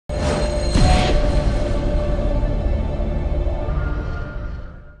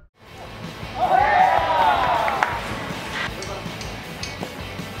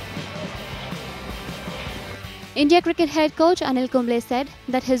India cricket head coach Anil Kumble said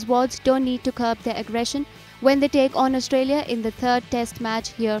that his wards don't need to curb their aggression when they take on Australia in the third test match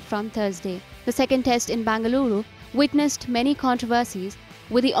here from Thursday. The second test in Bangalore witnessed many controversies,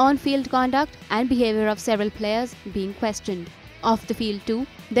 with the on-field conduct and behaviour of several players being questioned. Off the field too,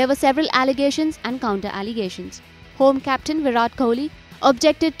 there were several allegations and counter-allegations. Home captain Virat Kohli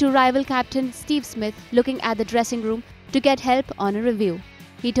objected to rival captain Steve Smith looking at the dressing room to get help on a review.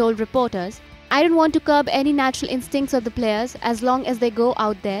 He told reporters, "I don't want to curb any natural instincts of the players as long as they go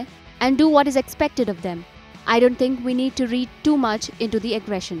out there and do what is expected of them. I don't think we need to read too much into the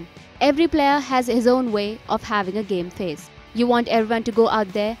aggression. Every player has his own way of having a game face. You want everyone to go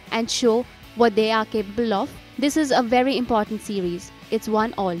out there and show what they are capable of. This is a very important series. It's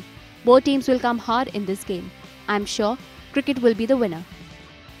 1-1. Both teams will come hard in this game. I'm sure cricket will be the winner."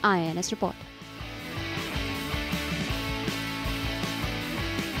 INS report.